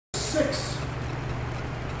6.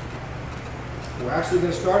 We're actually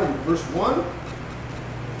going to start in verse 1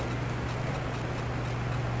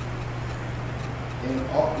 and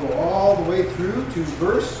go all the way through to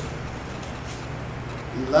verse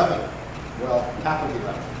 11. Well, half of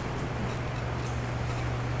 11.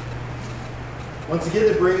 Once again,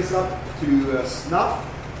 to bring us up to snuff,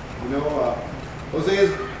 Hosea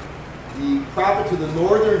is the prophet to the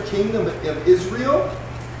northern kingdom of Israel.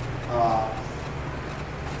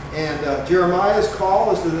 And Jeremiah's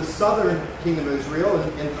call is to the southern kingdom of Israel.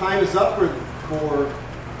 And time is up for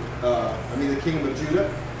the kingdom of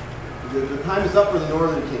Judah. The time is up for the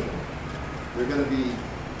northern kingdom.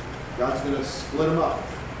 God's going to split them up.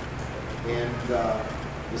 And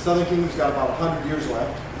the southern kingdom's got about 100 years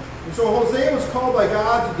left. And so Hosea was called by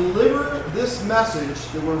God to deliver this message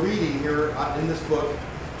that we're reading here in this book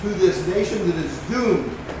to this nation that is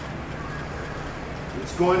doomed.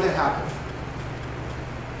 It's going to happen.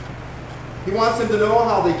 He wants them to know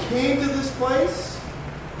how they came to this place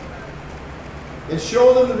and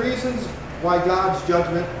show them the reasons why God's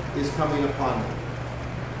judgment is coming upon them.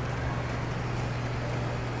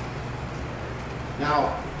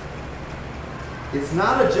 Now, it's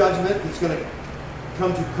not a judgment that's going to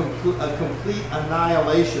come to a complete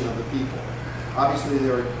annihilation of the people. Obviously,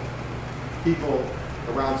 there are people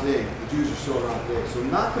around today. The Jews are still around today. So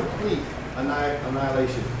not complete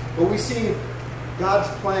annihilation. But we see God's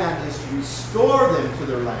plan is to restore them to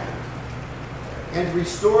their land and to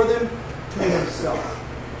restore them to Himself.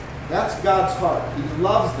 That's God's heart. He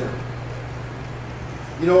loves them.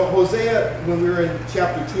 Hosea, when we were in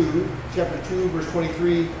chapter 2, verse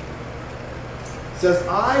 23, says,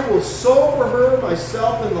 I will sow for her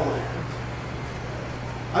myself in the land.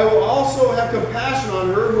 I will also have compassion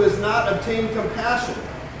on her who has not obtained compassion.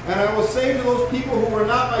 And I will say to those people who are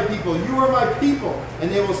not my people, you are my people.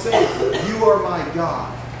 And they will say, you are my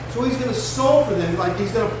God. So He's going to sow for them, like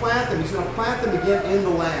He's going to plant them. He's going to plant them again in the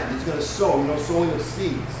land. He's going to sow, sowing of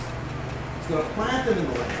seeds. He's going to plant them in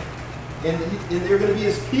the land. And they're going to be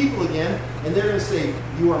His people again. And they're going to say,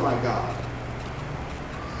 you are my God.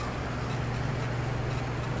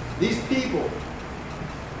 These people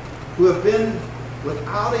who have been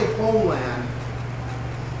without a homeland,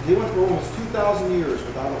 they went for almost 2,000 years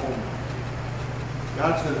without a homeland.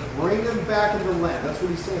 God's going to bring them back into the land. That's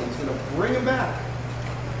what He's saying. He's going to bring them back.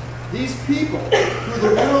 These people who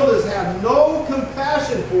the world has had no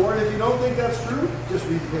compassion for, and if you don't think that's true, just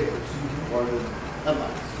read the papers or the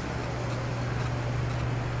headlines.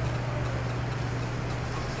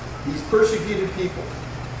 These persecuted people,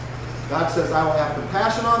 God says, I will have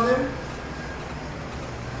compassion on them.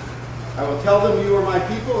 I will tell them you are my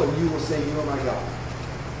people, and you will say you are my God.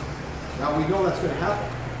 Now we know that's going to happen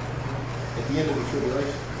at the end of the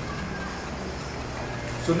tribulation.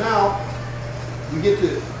 So now we get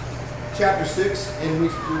to chapter 6, and we're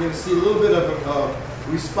going to see a little bit of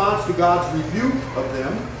a response to God's rebuke of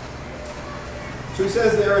them. So He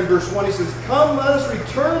says there in verse 1, He says, come, let us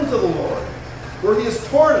return to the Lord, for He has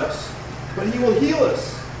torn us, but He will heal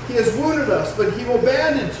us. He has wounded us, but He will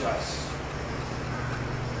bandage us.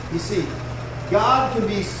 You see, God can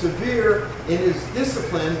be severe in His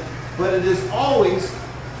discipline, but it is always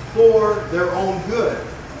for their own good.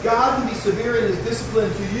 God can be severe in His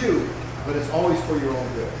discipline to you, but it's always for your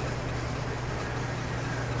own good.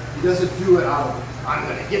 He doesn't do it out of, I'm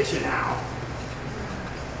going to get you now.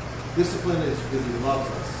 Discipline is because He loves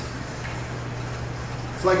us.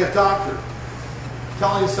 It's like a doctor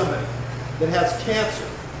telling somebody that has cancer,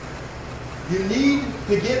 you need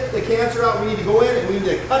to get the cancer out. We need to go in and we need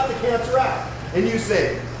to cut the cancer out. And you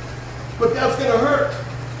say, but that's going to hurt.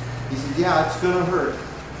 He said, yeah, it's going to hurt,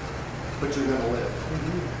 but you're going to live.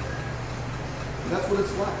 And that's what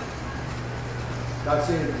it's like. God's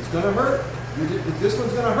saying it's going to hurt. This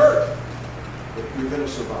one's going to hurt, but you're going to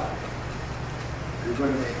survive. You're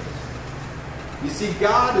going to make it. You see,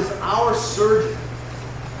 God is our surgeon.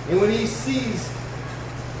 And when He sees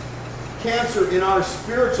cancer in our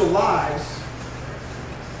spiritual lives,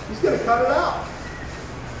 He's going to cut it out.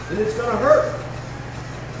 And it's going to hurt.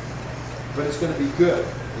 But it's going to be good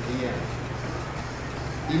at the end.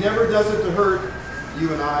 He never does it to hurt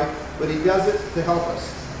you and I, but He does it to help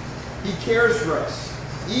us. He cares for us.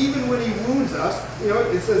 Even when He wounds us,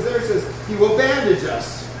 it says there, it says, He will bandage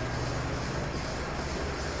us.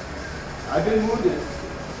 I've been wounded.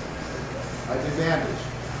 I've been bandaged.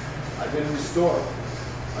 I've been restored.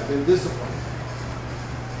 I've been disciplined.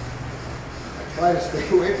 I try to stay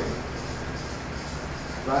away from it.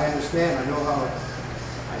 But I understand. I know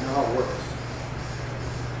how it works.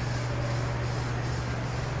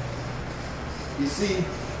 You see,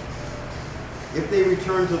 if they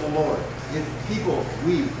return to the Lord, if people,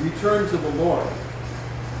 we return to the Lord,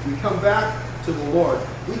 we come back to the Lord,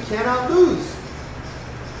 we cannot lose.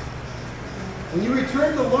 When you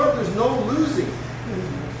return to the Lord, there's no losing.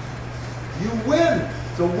 You win.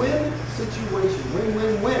 It's a win situation. Win,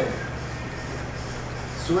 win, win.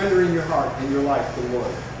 Surrendering your heart and your life to the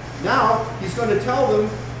Lord. Now, he's going to tell them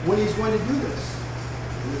when he's going to do this.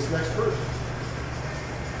 In this next verse.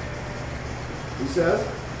 He says,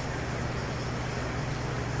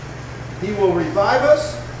 he will revive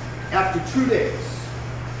us after 2 days.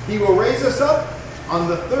 He will raise us up on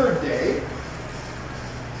the third day,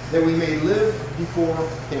 that we may live before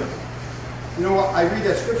him. You know what? I read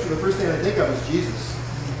that scripture, the first thing I think of is Jesus.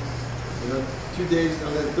 You know, 2 days,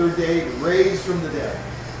 on the third day, raised from the dead.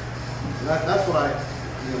 And that's what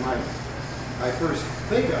I first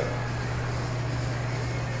think of.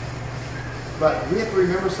 But we have to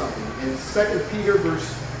remember something. In 2 Peter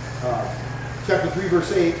chapter 3,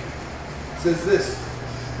 verse 8, it says this,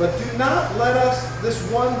 but do not let us this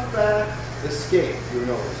one fact escape, your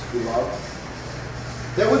notice, beloved,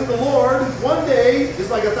 that with the Lord, 1 day is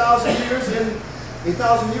like 1,000 years, and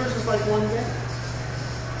 1,000 years is like 1 day.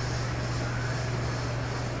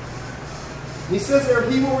 He says there,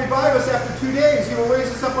 he will revive us after 2 days. He will raise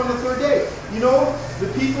us up on the third day. You know, the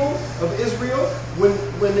people of Israel,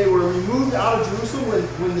 when they were removed out of Jerusalem,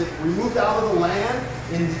 when they were removed out of the land,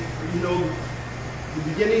 in the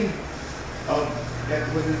beginning of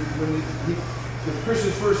when the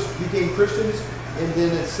Christians first became Christians, and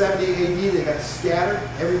then at 70 AD they got scattered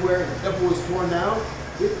everywhere, and the temple was torn down.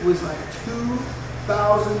 It was like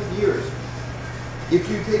 2,000 years. If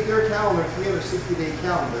you take their calendar, 360-day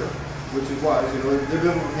calendar, which it was, their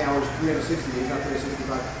biblical calendar was 360 days, not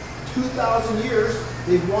 365. 2,000 years,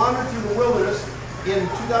 they've wandered through the wilderness, and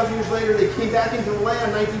 2,000 years later they came back into the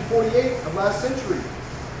land, 1948 of last century,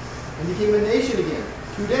 and became a nation again.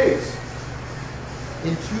 2 days.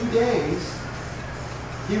 In 2 days,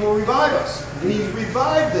 he will revive us. And he's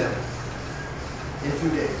revived them in 2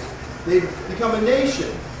 days. They've become a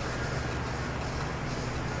nation.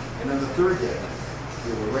 And on the third day,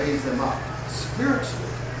 he will raise them up spiritually.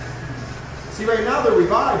 See, right now they're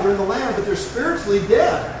revived, they're in the land, but they're spiritually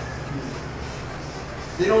dead.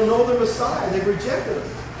 They don't know the Messiah. They've rejected him.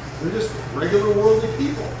 They're just regular worldly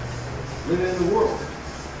people living in the world.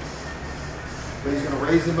 But he's going to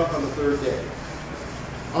raise them up on the third day.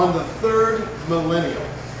 On the third millennium,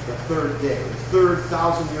 the third day, the third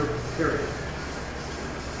 1,000-year period,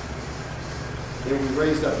 they will be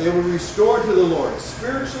raised up. They will be restored to the Lord,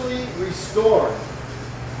 spiritually restored.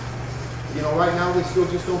 You know, right now they still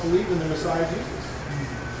just don't believe in the Messiah Jesus.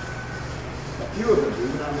 A few of them do,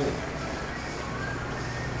 but not many.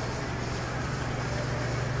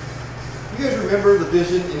 You guys remember the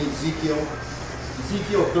vision in Ezekiel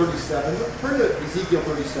 37? Turn to Ezekiel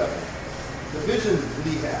 37. The vision that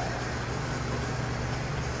he had.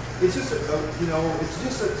 It's just,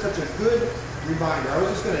 such a good reminder. I was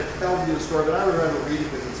just going to tell you the story, but I would rather read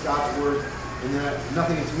it because it's God's word, and then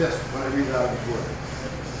nothing is missed when I read it out of his word.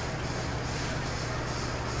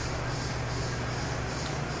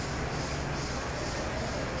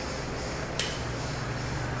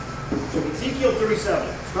 So Ezekiel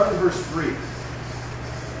 37, start in verse 3.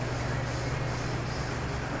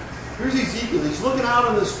 Here's Ezekiel. He's looking out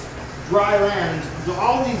on this dry land, and there's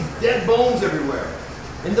all these dead bones everywhere.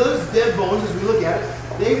 And those dead bones, as we look at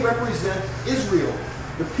it, they represent Israel,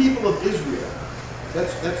 the people of Israel.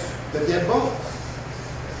 That's the dead bones.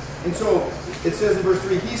 And so it says in verse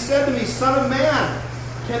 3, he said to me, Son of man,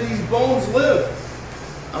 can these bones live?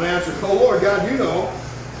 I answered, Oh Lord God, you know.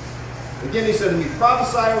 Again he said to me,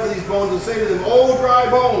 prophesy over these bones and say to them, O dry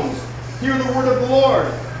bones, hear the word of the Lord.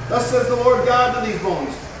 Thus says the Lord God to these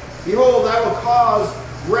bones, Behold, I will cause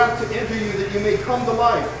breath to enter you that you may come to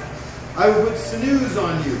life. I will put sinews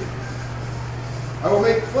on you. I will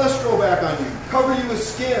make flesh grow back on you, cover you with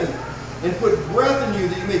skin, and put breath in you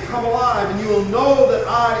that you may come alive, and you will know that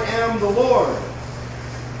I am the Lord.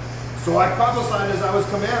 So I prophesied as I was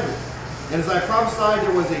commanded. And as I prophesied,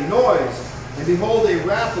 there was a noise, and behold, a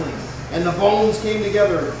rattling, and the bones came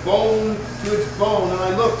together, bone to its bone. And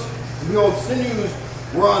I looked, and behold, sinews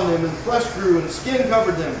were on them, and flesh grew, and skin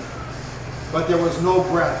covered them, but there was no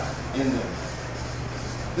breath in them.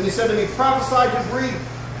 Then he said to me, prophesy to breathe.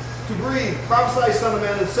 Prophesy, son of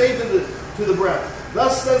man, and say to the breath,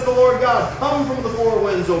 Thus says the Lord God, Come from the four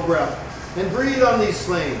winds, O breath, and breathe on these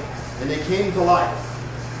slain. And they came to life.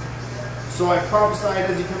 So I prophesied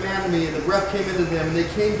as he commanded me, and the breath came into them, and they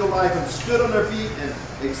came to life and stood on their feet, an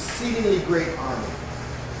exceedingly great army.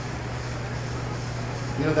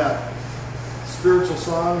 You know that spiritual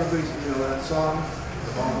song? Everybody's, that song?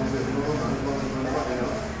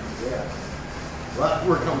 Yeah. Well, that's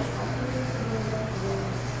where it comes from.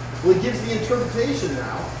 Well, he gives the interpretation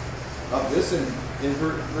now of this in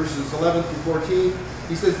verses 11 through 14.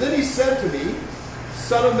 He says, "Then he said to me,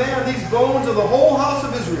 Son of man, these bones are the whole house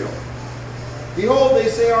of Israel. Behold, they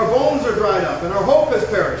say, our bones are dried up, and our hope has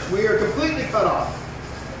perished. We are completely cut off.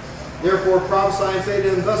 Therefore prophesy and say to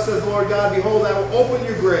them, Thus says the Lord God, Behold, I will open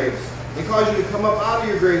your graves, and cause you to come up out of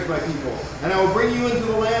your graves, my people. And I will bring you into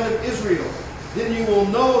the land of Israel. Then you will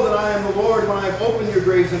know that I am the Lord when I have opened your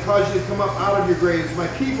graves, and cause you to come up out of your graves. My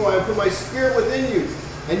people, I have put my spirit within you,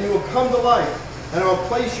 and you will come to life. And I will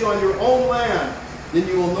place you on your own land. Then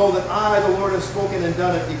you will know that I, the Lord, have spoken and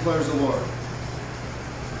done it, declares the Lord."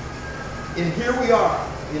 And here we are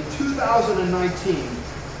in 2019,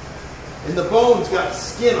 and the bones got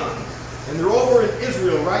skin on them, and they're over in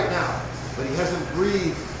Israel right now, but he hasn't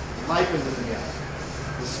breathed life into them yet.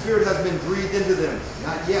 The Spirit has been breathed into them,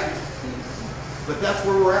 not yet. But that's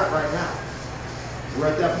where we're at right now. We're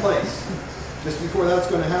at that place, just before that's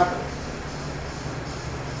going to happen.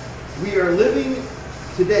 We are living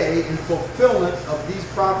today in fulfillment of these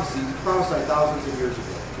prophecies prophesied thousands of years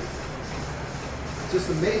ago. It just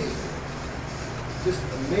amazes me. Just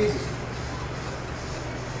amazes me.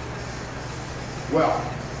 Well,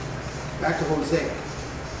 back to Hosea,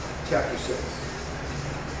 chapter 6.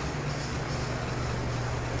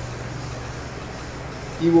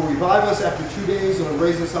 He will revive us after 2 days and will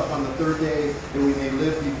raise us up on the third day that we may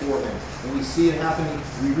live before him. And we see it happening.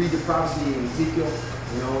 We read the prophecy in Ezekiel,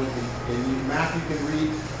 and Matthew can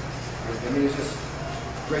read. I mean, it's just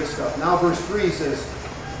great stuff. Now verse 3 says,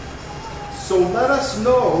 "So let us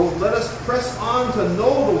press on to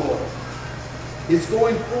know the Lord. His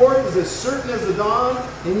going forth is as certain as the dawn,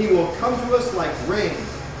 and he will come to us like rain,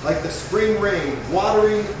 like the spring rain,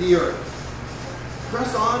 watering the earth."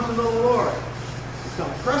 Press on to know the Lord. Now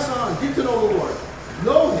press on, get to know the Lord.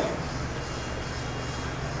 Know him.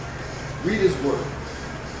 Read his word.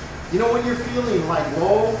 You know, when you're feeling like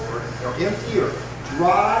low or empty or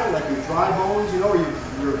dry, like your dry bones, or you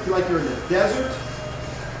feel like you're in the desert,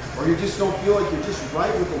 or you just don't feel like you're just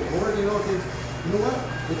right with the Lord, you know what?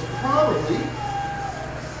 It's probably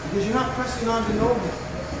because you're not pressing on to know him.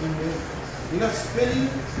 You're not spending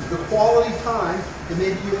the quality time that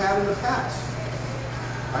maybe you had in the past.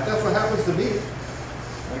 That's what happens to me.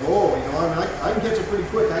 I can catch it pretty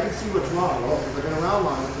quick. I can see what's wrong. Well, because I've been around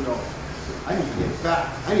long enough, I need to get back.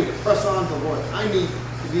 I need to press on to the Lord. I need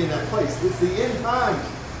to be in that place. It's the end times.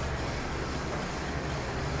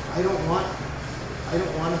 I don't want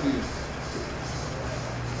to be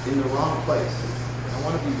in the wrong place. I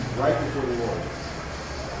want to be right before the Lord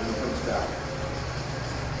when he comes back.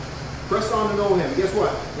 Press on to know him. Guess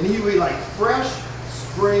what? And he will be like fresh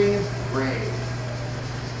spring rain.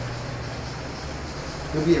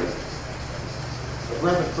 He'll be a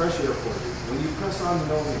breath of fresh air for you. When you press on to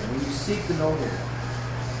know him, when you seek to know him,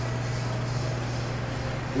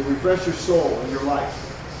 he'll refresh your soul and your life.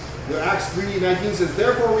 Acts 3:19 says,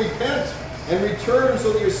 "Therefore repent and return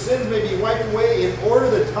so that your sins may be wiped away, in order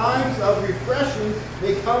that times of refreshing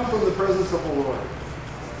may come from the presence of the Lord."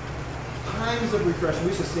 Times of refreshing. We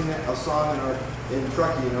used to sing a song in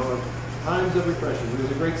Truckee, times of refreshing. It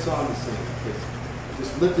was a great song to sing. It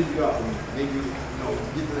just lifted you up and made you,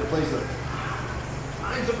 get to that place of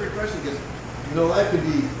times of refreshing, because life could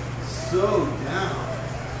be so down.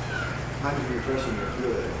 Times of refreshing are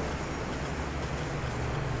good.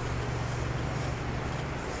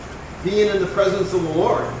 Being in the presence of the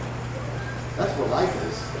Lord. That's what life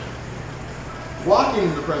is. Walking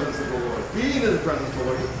in the presence of the Lord. Being in the presence of the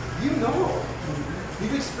Lord.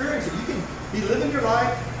 You've experienced it. You can be living your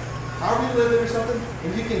life, however you live it or something,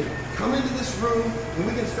 and you can come into this room and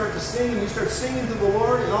we can start to sing, and you start singing to the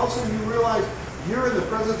Lord, and all of a sudden you realize you're in the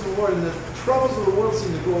presence of the Lord, and the troubles of the world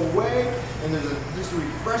seem to go away, and there's just a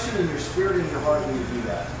refreshing in your spirit and your heart when you do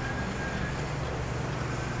that.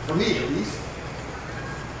 For me, at least.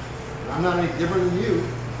 I'm not any different than you.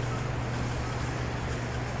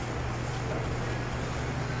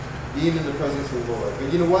 Being in the presence of the Lord.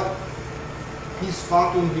 But you know what? He's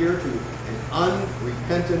talking here to an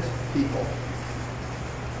unrepentant people.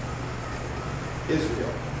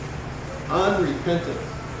 Israel. Unrepentant.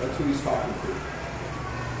 That's who he's talking to.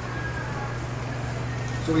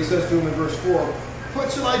 So he says to him in verse 4,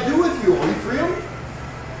 "What shall I do with you, O Ephraim?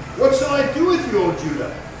 What shall I do with you, O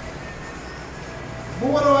Judah?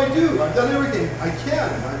 Well, what do I do? I've done everything I can.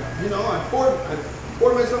 I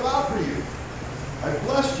poured myself out for you. I've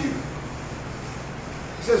blessed you."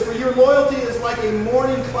 He says, "For your loyalty is like a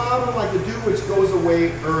morning cloud and like the dew which goes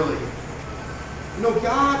away early."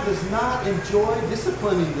 God does not enjoy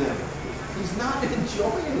disciplining them. He's not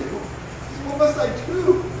enjoying it. What must I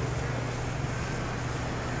do?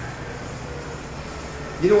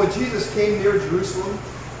 You know, when Jesus came near Jerusalem,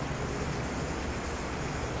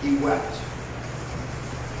 he wept.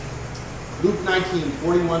 Luke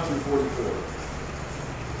 19:41 through 44.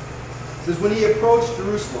 It says, when he approached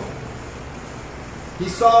Jerusalem, he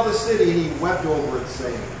saw the city and he wept over it,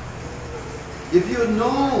 saying, if you had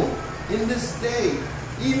known in this day,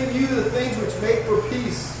 even you, the things which make for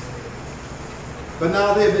peace, but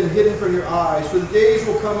now they have been hidden from your eyes. For the days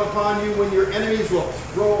will come upon you when your enemies will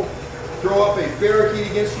throw up a barricade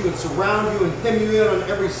against you and surround you and hem you in on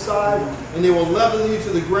every side, and they will level you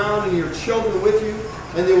to the ground and your children with you,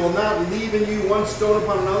 and they will not leave in you one stone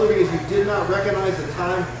upon another, because you did not recognize the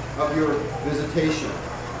time of your visitation.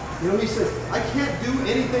 You know, he says, I can't do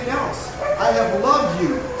anything else. I have loved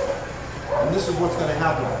you. And this is what's going to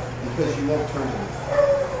happen because you won't turn to me.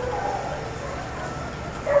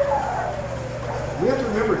 We have to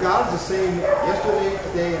remember God is the same yesterday,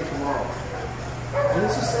 today, and tomorrow. And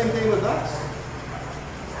it's the same thing with us.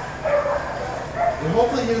 And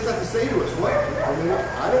hopefully he doesn't have to say to us, what? I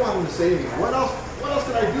don't want him to say to me, what else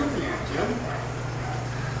can I do for you, Jim?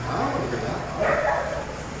 I don't want to hear that.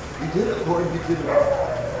 You did it, Lord, you did it.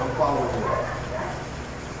 I'm following you.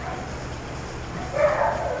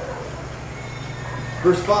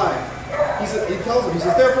 Verse 5, he tells them, he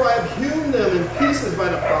says, therefore I have hewn them in pieces by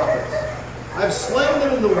the prophets. I have slain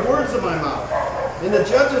them in the words of my mouth. And the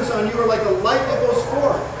judgments on you are like a light that goes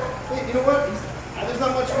forth. Hey, you know what? There's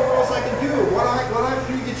not much more else I can do. What I have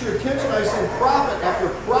to do to get your attention, I send prophet after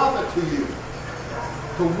prophet to you.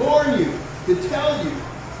 To warn you, to tell you.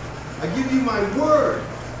 I give you my word.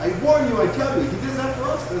 I warn you, I tell you. He does that for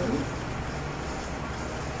us, doesn't he?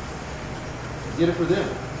 He did it for them.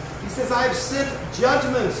 He says, I have sent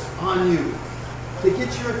judgments on you to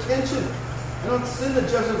get your attention. I don't send the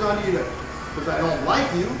judgments on you because I don't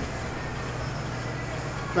like you.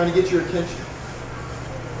 I'm trying to get your attention.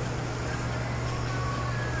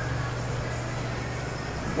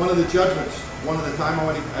 One of the judgments, one of the time I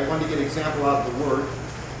want to get an example out of the word.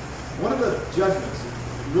 One of the judgments that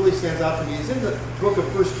really stands out to me is in the book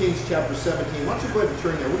of 1 Kings chapter 17. Why don't you go ahead and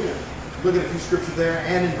turn there. We're going to look at a few scriptures there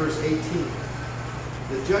and in verse 18.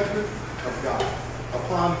 The judgment of God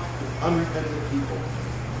upon unrepentant people.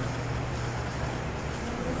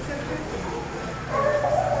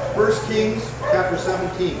 1 Kings chapter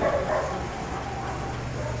 17.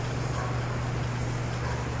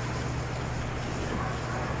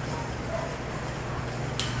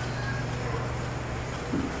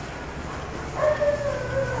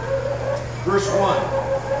 Verse 1.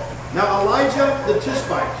 Now Elijah the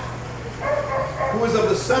Tishbite, who was of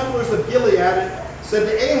the settlers of Gilead, said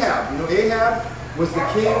to Ahab, you know, Ahab was the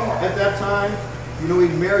king at that time. You know, he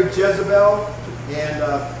married Jezebel, and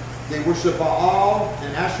they worship Baal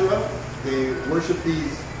and Asherah. They worship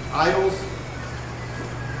these idols.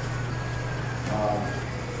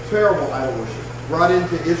 Terrible idol worship brought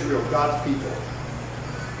into Israel, God's people.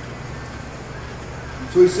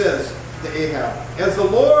 So he says to Ahab, as the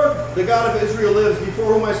Lord, the God of Israel lives,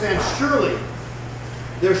 before whom I stand, surely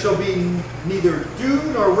there shall be neither dew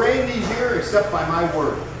nor rain these years except by my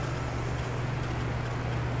word.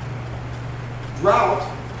 Drought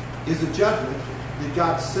is a judgment that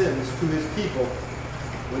God sends to his people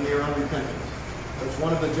when they are unrepentant. That's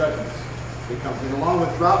one of the judgments that comes in. Along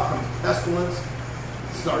with drought comes pestilence,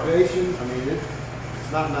 starvation. I mean,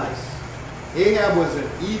 it's not nice. Ahab was an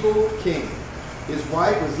evil king. His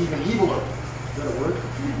wife was even eviler. Is that a word?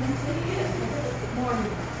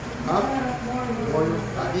 Huh?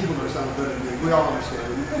 Eviler sounds better to me. We all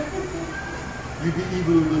understand it. You be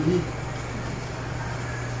evil than me.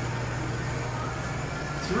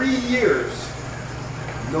 3 years,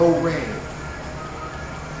 no rain.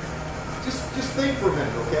 Just think for a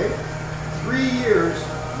minute, okay? 3 years,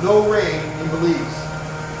 no rain in Belize.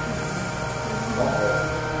 Uh-oh.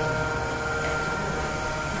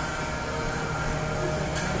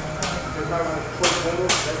 You might want to close the window.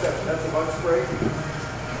 That's a bug spray.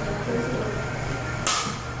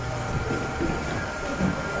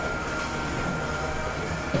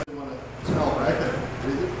 You want to smell, right?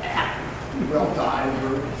 Breathe it. Well died.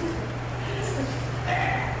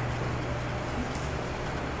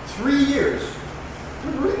 3 years.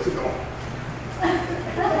 2 weeks ago.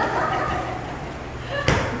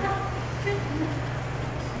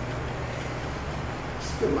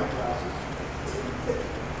 Skip my glasses.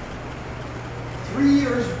 3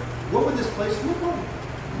 years. What would this place look like?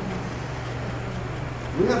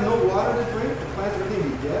 We have no water to drink. The plants are going to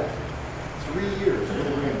be dead. 3 years. No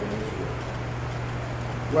rain in Israel.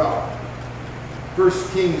 Well, 1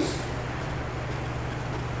 Kings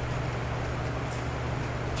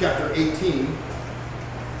chapter 18,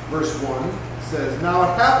 verse 1 says, now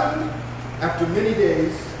it happened after many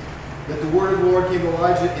days, that the word of the Lord came to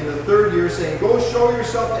Elijah in the 3rd year, saying, Go show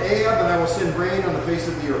yourself to Ahab, and I will send rain on the face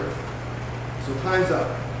of the earth. So time's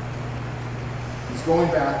up. He's going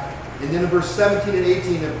back. And then in verse 17 and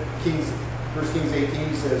 18 of 1 Kings 18,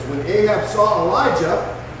 he says, When Ahab saw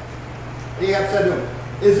Elijah, Ahab said to him,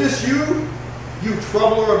 Is this you, you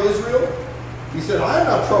troubler of Israel? He said, I have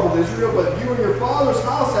not troubled Israel, but you and your father's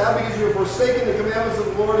house have, because you have forsaken the commandments of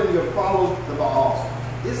the Lord, and you have followed the Baals.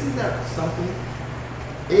 Isn't that something?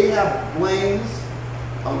 Ahab blames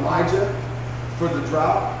Elijah for the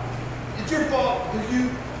drought. It's your fault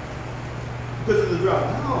because of the drought.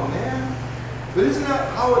 No, man. But isn't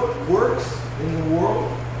that how it works in the world?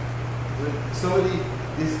 When somebody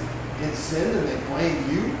is in sin and they blame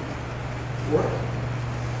you for it?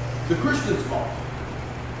 It's the Christian's fault.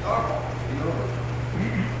 It's our fault.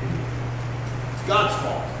 It's God's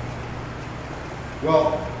fault.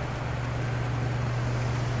 Well,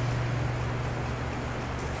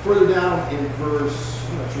 further down in verse,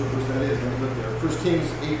 I'm not sure what verse that is. Let me look there. 1 Kings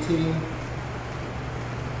 18.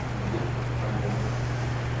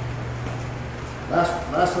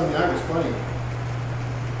 Last Sunday night was funny.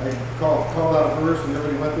 I called out a verse and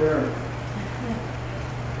everybody went there.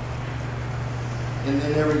 And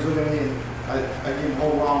then everybody's looking at me and I gave them a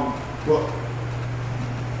whole wrong book.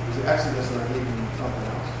 It was Exodus and I gave them something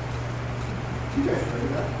else. You guys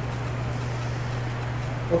remember that?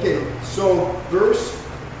 Okay, so verse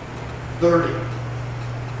 30.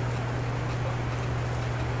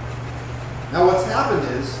 Now what's happened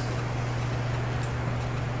is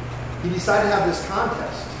he decided to have this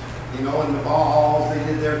contest, and the Baals, they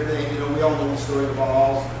did their thing. We all know the story of the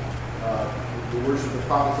Baals. They worship the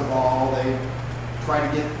prophets of Baal. They tried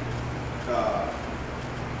to get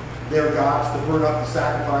their gods to burn up the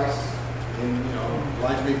sacrifice. And,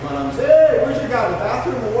 Elijah made fun of them and said, Hey, where's your God? In the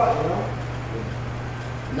bathroom or what?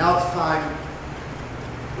 And now it's time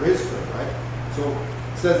for his turn, right? So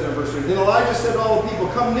it says in verse 3, Then Elijah said to all the people,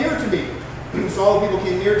 Come near to me. So all the people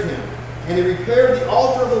came near to him. And he repaired the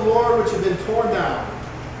altar of the Lord which had been torn down.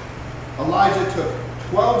 Elijah took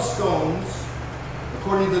 12 stones,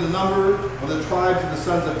 according to the number of the tribes of the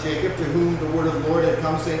sons of Jacob, to whom the word of the Lord had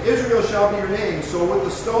come, saying, Israel shall be your name. So with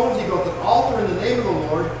the stones he built an altar in the name of the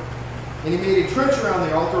Lord, and he made a trench around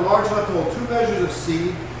the altar, large enough to hold 2 measures of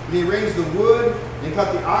seed. And he arranged the wood, and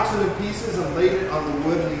cut the oxen in pieces, and laid it on the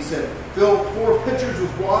wood. And he said, Fill 4 pitchers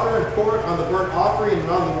with water, and pour it on the burnt offering and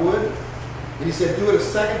on the wood. And he said, Do it a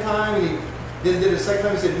second time. And he then did it a second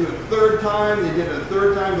time. He said, Do it a third time. They did it a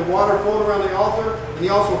third time. The water flowed around the altar, and he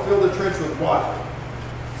also filled the trench with water.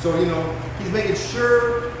 So, he's making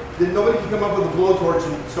sure that nobody can come up with a blowtorch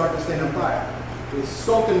and start to stand on fire. It's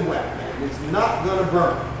soaking wet, man. It's not going to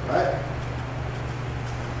burn, right?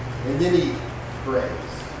 And then he prays.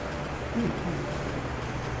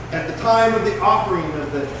 At the time of the offering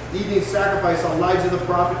of the evening sacrifice, Elijah the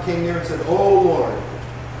prophet came near and said, O Lord,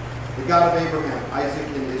 the God of Abraham, Isaac,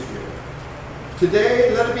 and Israel,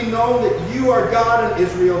 today let it be known that you are God in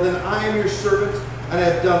Israel, then I am your servant, and I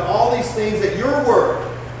have done all these things at your word.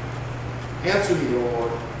 Answer me, O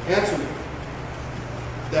Lord, answer me,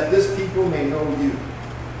 that this people may know you,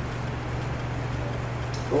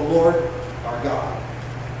 O Lord, our God,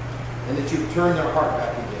 and that you've turned their heart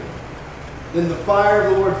back again. Then the fire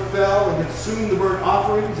of the Lord fell and consumed the burnt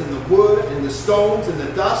offerings and the wood and the stones and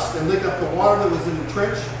the dust and licked up the water that was in the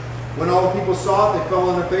trench. When all the people saw it, they fell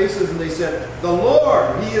on their faces and they said, The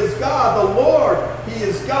Lord, He is God. The Lord, He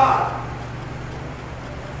is God.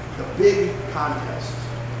 The big contest.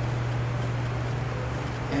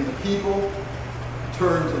 And the people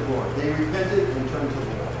turned to the Lord. They repented and turned to the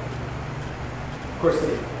Lord. Of course,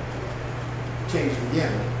 they changed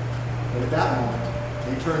again. But at that moment,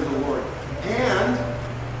 they turned to the Lord. And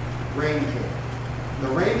rain came. The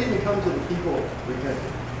rain didn't come till the people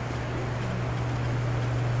repented.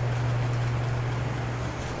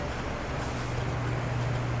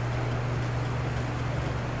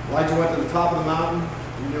 Elijah went to the top of the mountain.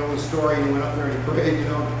 You know the story. He went up there and he prayed,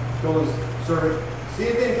 told his servant, See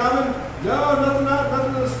anything coming? No,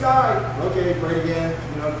 nothing in the sky. Okay, prayed again,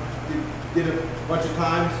 did it a bunch of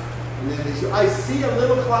times. And then he said, I see a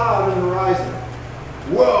little cloud on the horizon.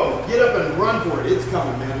 Whoa, get up and run for it. It's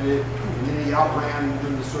coming, man. And then he outran,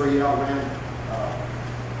 in the story, he outran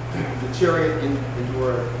the chariot into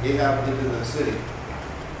where Ahab into the city.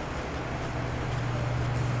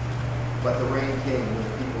 But the rain came when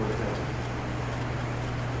the people repented.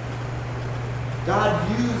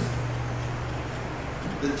 God used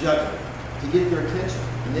the judgment to get their attention.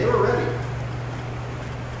 And they were ready.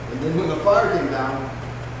 And then when the fire came down,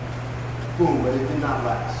 boom, but it did not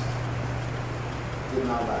last. Did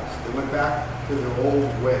not last. They went back to their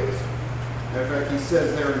old ways. Matter of fact, he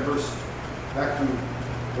says there in verse, back to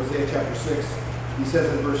Hosea chapter 6, he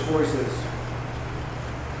says in verse 4, he says,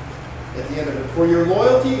 at the end of it, for your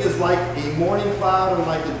loyalty is like a morning cloud and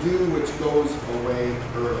like the dew which goes away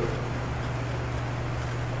early.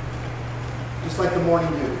 Just like the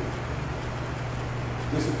morning dew.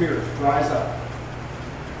 Disappears, dries up.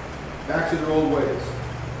 Back to their old ways.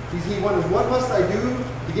 He wonders, what must I do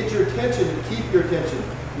to get your attention and keep your attention?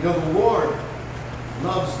 You know, the Lord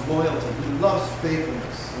loves loyalty. He loves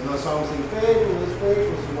faithfulness. You know, the song sing, faithfulness,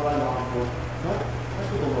 faithfulness is what I long for. No,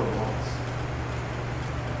 that's what the Lord wants.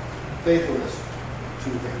 Faithfulness to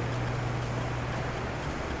Him.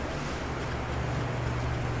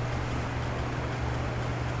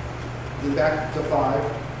 Then back to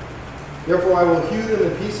 5. Therefore I will hew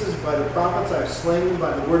them in pieces by the prophets I have slain,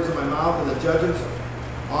 by the words of my mouth, and the judgments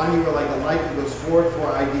on you are like a light that goes forth. For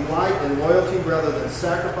I delight in loyalty rather than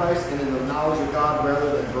sacrifice, and in the knowledge of God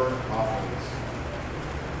rather than burnt offerings.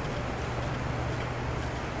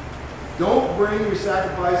 Don't bring your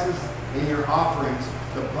sacrifices and your offerings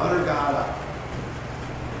to butter God up.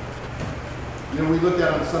 You know, we looked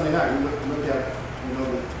at on Sunday night, we looked at, you know,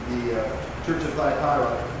 the Church of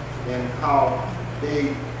Thyatira and how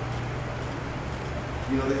they,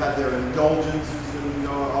 you know, they had their indulgences and, you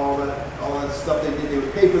know, all that stuff they did. They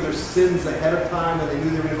would pay for their sins ahead of time, and they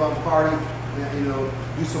knew they were going to go out and party, and, you know,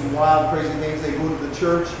 do some wild, crazy things. They go to the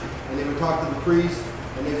church, and they would talk to the priest,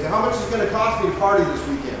 and they'd say, how much is it going to cost me to party this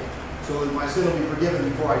weekend so that my sin will be forgiven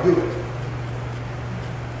before I do it?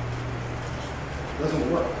 It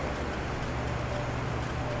doesn't work.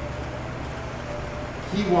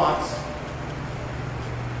 He wants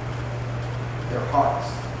their hearts.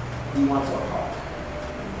 He wants our heart.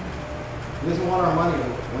 He doesn't want our money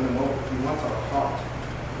when the moment. He wants our heart.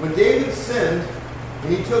 When David sinned,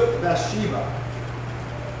 and he took Bathsheba,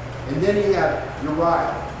 and then he had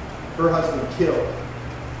Uriah, her husband, killed.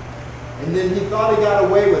 And then he thought he got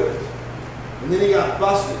away with it. And then he got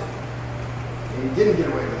busted. And he didn't get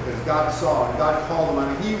away with it because God saw and God called him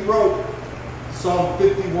on it. He wrote Psalm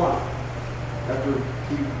 51 after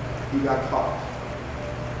he got caught.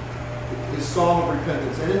 His psalm of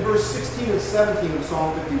repentance. And in verse 16 and 17 of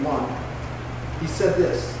Psalm 51, he said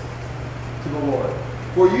this to the Lord.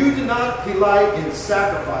 For you did not delight in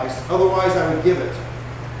sacrifice, otherwise I would give it.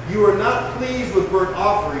 You are not pleased with burnt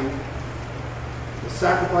offering. The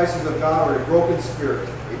sacrifices of God are a broken spirit,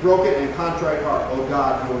 a broken and contrite heart. O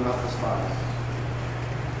God, you will not despise.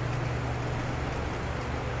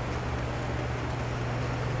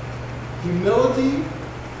 Humility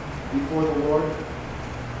before the Lord,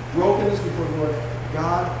 brokenness before the Lord,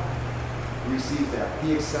 God receives that.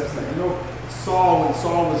 He accepts that. You know, Saul, when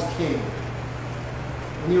Saul was king,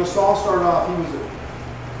 and you know, Saul started off, he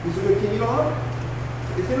was a good king. You know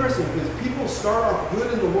what? It's interesting because people start off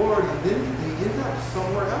good in the Lord and then they end up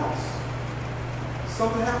somewhere else.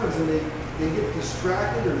 Something happens and they get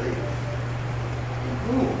distracted or they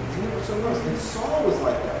boom, they end up somewhere else. And Saul was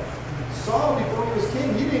like that. Saul, before he was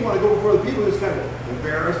king, he didn't want to go before the people. He was kind of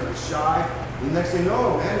embarrassed and shy. And the next thing you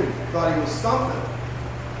know, man, he thought he was something.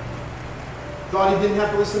 Thought he didn't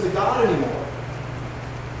have to listen to God anymore.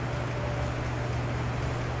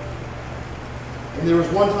 And there was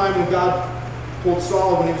one time when God told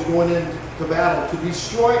Saul when he was going into battle to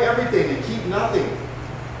destroy everything and keep nothing.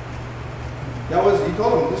 He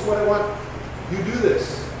told him, this is what I want. You do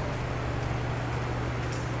this.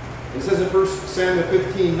 It says in 1 Samuel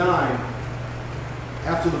 15:9,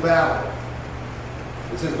 after the battle,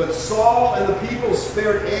 it says, but Saul and the people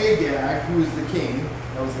spared Agag, who is the king,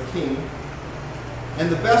 that was the king, and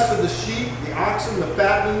the best of the sheep, the oxen, the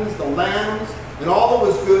fatlings, the lambs, and all that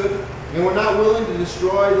was good, and were not willing to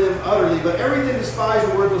destroy them utterly, but everything despised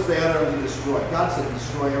and worthless they utterly destroyed. God said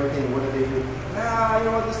destroy everything. What did they do? You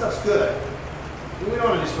know what, this stuff's good. We don't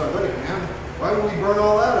want to destroy it. Look at it, man. Why would we burn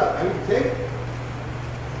all that up? I mean, take it.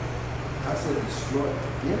 God said destroy it.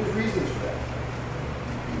 He had his reasons for that.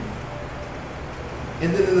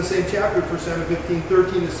 And then in the same chapter, 1 Samuel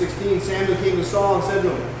 15:13 to 16, Samuel came to Saul and said to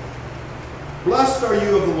him, blessed are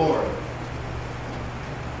you of the Lord.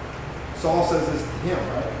 Saul says this to him,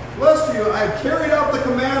 right? Blessed are you, I have carried out the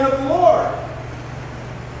command of the Lord.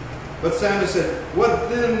 But Samuel said, what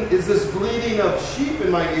then is this bleating of sheep in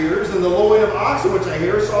my ears and the lowing of oxen which I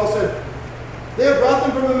hear? Saul said, they have brought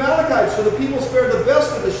them from the Amalekites, for the people spared the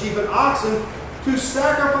best of the sheep and oxen to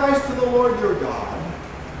sacrifice to the Lord your God.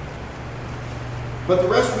 But the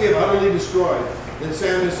rest we have utterly destroyed. Then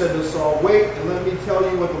Samuel said to Saul, wait, and let me tell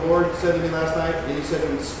you what the Lord said to me last night. And he said to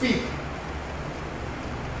him, speak.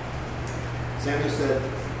 Samuel said,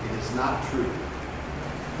 it is not true.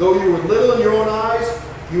 Though you were little in your own eyes,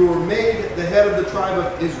 you were made the head of the tribe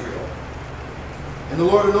of Israel. And the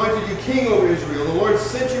Lord anointed you king over Israel. The Lord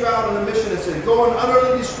sent you out on a mission and said, go and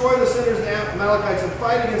utterly destroy the sinners and Amalekites and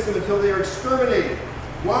fight against them until they are exterminated.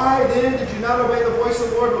 Why then did you not obey the voice of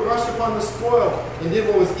the Lord, but rushed upon the spoil and did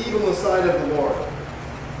what was evil in the sight of the Lord?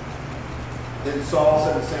 Then Saul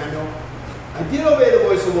said to Samuel, I did obey the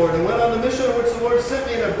voice of the Lord and went on the mission on which the Lord sent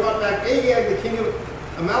me, and I brought back Agag, the king of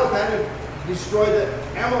Amalekite, and destroyed the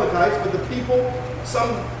Amalekites, but the people,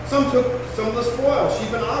 some took some of the spoil,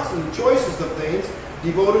 sheep and oxen, the choicest of things,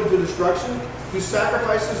 devoted to destruction, to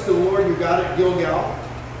sacrifices to the Lord you got at Gilgal.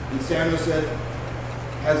 And Samuel said,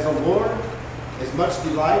 has the Lord as much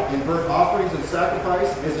delight in burnt offerings and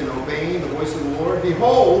sacrifice as in obeying the voice of the Lord?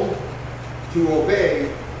 Behold, to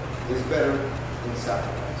obey is better than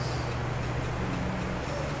sacrifice.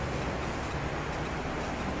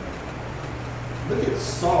 Look at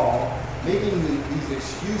Saul making these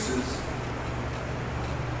excuses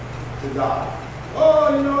to God.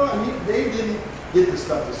 Oh, you know, I mean, they didn't get the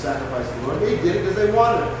stuff to sacrifice to the Lord. They did it because they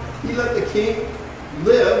wanted it. He let the king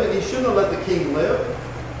live, and he shouldn't have let the king live.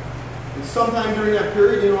 And sometime during that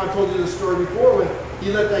period, you know, I told you this story before, when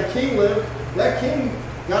he let that king live, that king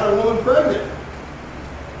got a woman pregnant.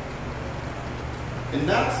 And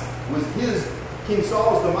that was King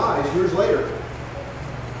Saul's demise years later.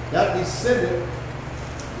 That descendant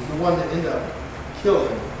is the one that ended up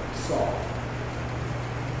killing Saul.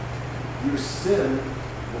 Your sin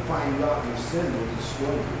will find you out, and your sin will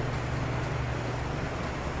destroy you.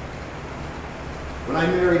 When I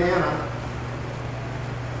married Anna,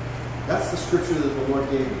 that's the scripture that the Lord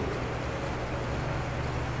gave me.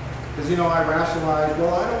 Because, you know, I rationalized,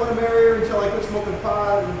 well, I don't want to marry her until I quit smoking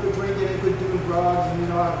pot and quit drinking and quit doing drugs, and,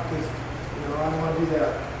 because, I don't want to do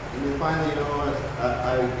that. And then finally,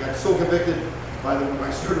 I got so convicted when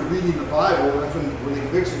I started reading the Bible. That's when the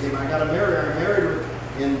conviction came. I got to marry her. I married her,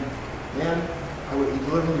 and man, he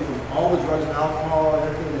delivered me from all the drugs and alcohol and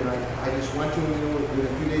everything. And I just went to him, and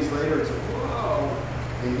a few days later, and said, whoa,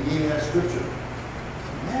 and he gave me that scripture. I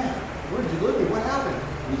said, man, where did you deliver me? What happened?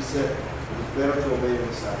 And he said, it was better to obey than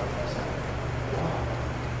to sacrifice. Wow.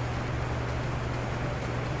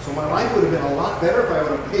 So my life would have been a lot better if I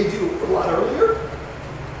would have paid you a lot earlier?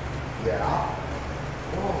 Yeah.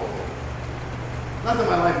 Whoa. Not that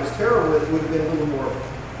my life was terrible, it would have been a little more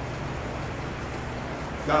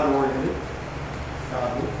God-oriented,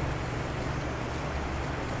 godly.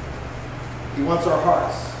 He wants our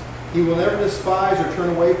hearts. He will never despise or turn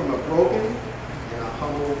away from a broken and a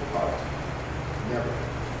humble heart. Never.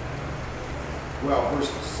 Well, verse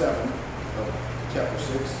 7 of chapter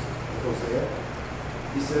 6 of Hosea,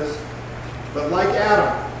 he says, but like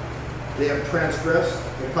Adam, they have transgressed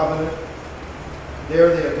the covenant.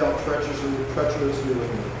 There they have dealt treacherously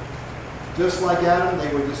with me. Just like Adam,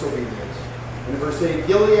 they were disobedient. And in verse 8,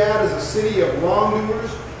 Gilead is a city of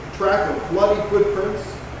wrongdoers, a track of bloody footprints.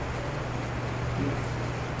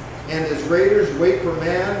 And as raiders wait for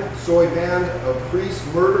man, so a band of priests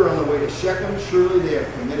murder on the way to Shechem. Surely they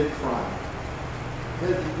have committed crime.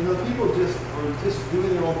 People are just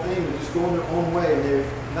doing their own thing. They're just going their own way. And they're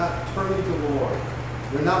not turning to the Lord.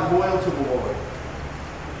 They're not loyal to the Lord.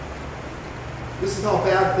 This is how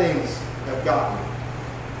bad things have gotten.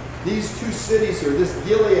 These two cities here, this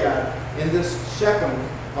Gilead and this Shechem,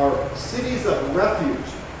 are cities of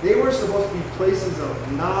refuge. They were supposed to be places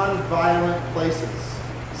of non-violent places.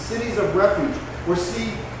 Cities of refuge. Where,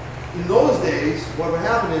 see, in those days, what would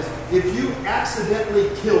happen is, if you accidentally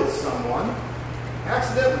killed someone,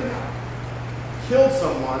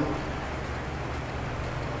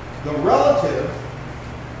 the relative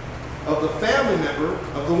of the family member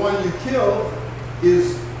of the one you killed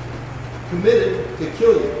is committed to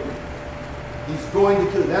kill you. He's going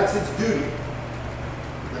to kill you. That's his duty.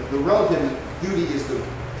 The relative's duty is to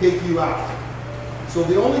take you out. So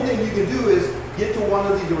the only thing you can do is get to one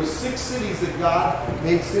of these. There were 6 cities that God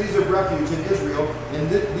made cities of refuge in Israel, and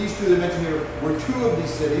these two that I mentioned here were 2 of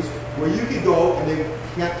these cities where you could go and they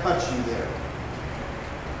can't touch you there.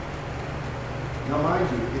 Now mind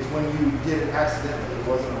you, it's when you did it accidentally, it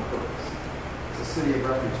wasn't on purpose. It's a city of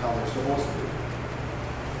refuge, how they're supposed to be.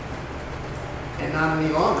 And not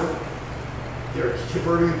any longer. They're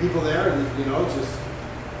murdering people there, and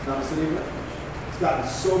it's not a city of refuge. It's gotten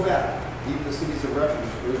so bad, even the cities of refuge,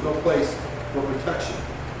 there's no place for protection.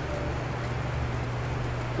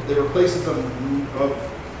 But they were places of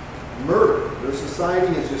murder. Their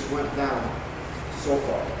society has just went down so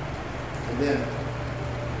far. And then,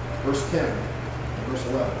 verse 10 and verse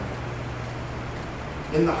 11.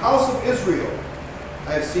 In the house of Israel,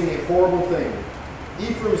 I have seen a horrible thing.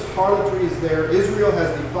 Ephraim's harlotry is there. Israel has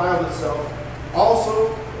defiled itself.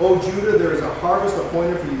 Also, O Judah, there is a harvest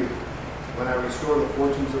appointed for you when I restore the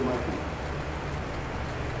fortunes of my people.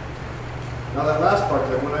 Now that last part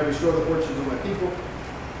there, when I restore the fortunes of my people,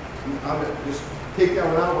 I'm going to just take that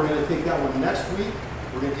one out. We're going to take that one next week.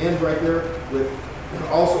 We're going to end right there with,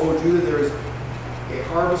 also, O Judah, there is a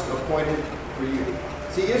harvest appointed for you.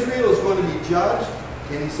 See, Israel is going to be judged,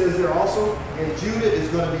 and he says there also, and Judah is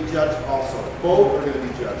going to be judged also. Both are going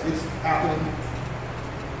to be judged. It's happening.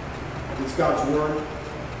 It's God's word.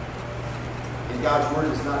 And God's word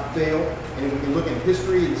does not fail. And we can look at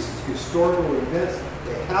history, this is historical events.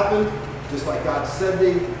 They happened just like God said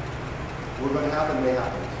they were going to happen, they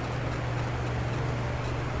happened.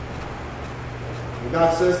 When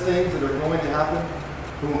God says things that are going to happen,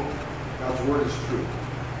 boom, God's word is true.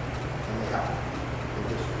 And they happen in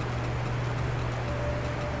history.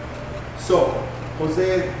 So,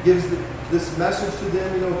 Hosea gives this message to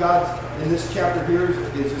them. You know, God, in this chapter here,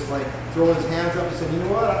 is just like throwing his hands up and saying, you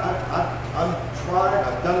know what, I'm trying,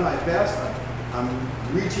 I've done my best, I'm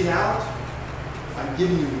reaching out, I'm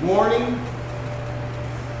giving you warning,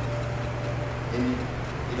 and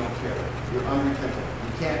you don't care. You're unrepentant.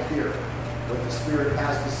 You can't hear what the Spirit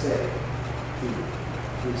has to say to you.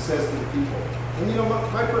 So he says to the people. And you know,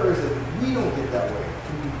 my prayer is that we don't get that way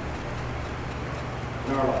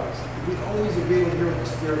in our lives. We always be able to hear what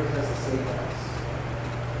the Spirit has to say to us.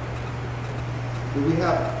 That we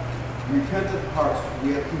have repentant hearts.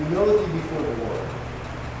 We have humility before the Lord.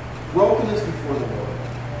 Brokenness before the Lord.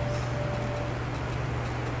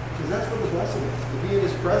 Because that's what the blessing is, to be in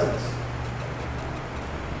his presence.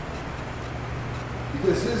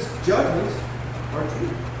 Because his judgments are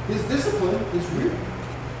true. His discipline is real.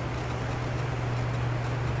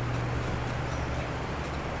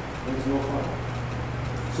 It's no fun.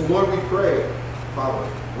 So Lord, we pray, Father,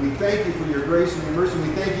 we thank you for your grace and your mercy.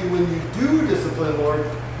 We thank you when you do discipline, Lord,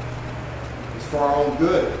 it's for our own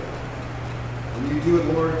good. When you do it,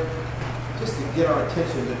 Lord, just to get our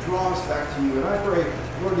attention, to draw us back to you. And I pray,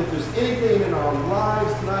 Lord, if there's anything in our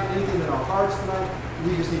lives tonight, anything in our hearts tonight,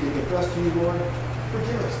 we just need to confess to you, Lord.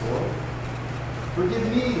 Forgive us, Lord.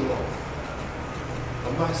 Forgive me, Lord,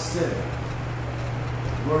 of my sin.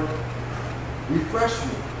 Lord, refresh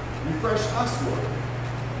me. Refresh us, Lord.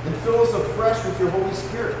 And fill us afresh with your Holy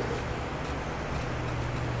Spirit.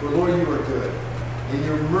 For, Lord, you are good. And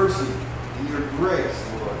your mercy and your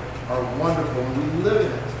grace, Lord, are wonderful. And we live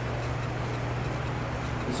in it.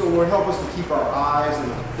 And so, Lord, help us to keep our eyes on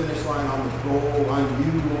the finish line, on the goal, on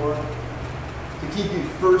you, Lord. To keep you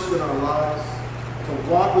first in our lives. To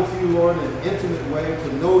walk with you, Lord, in an intimate way.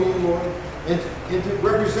 To know you, Lord. And to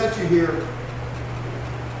represent you here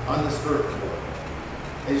on this earth, Lord.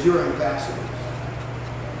 As your ambassadors.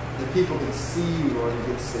 That people can see you, Lord, and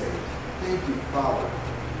get saved. Thank you, Father.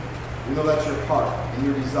 We know that's your heart and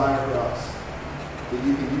your desire for us. That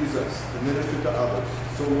you can use us to minister to others.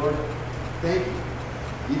 So, Lord, thank you.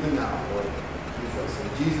 Even now, Lord, use us. In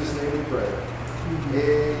Jesus' name we pray.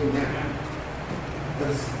 Amen.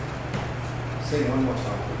 Let's sing one more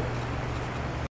song together.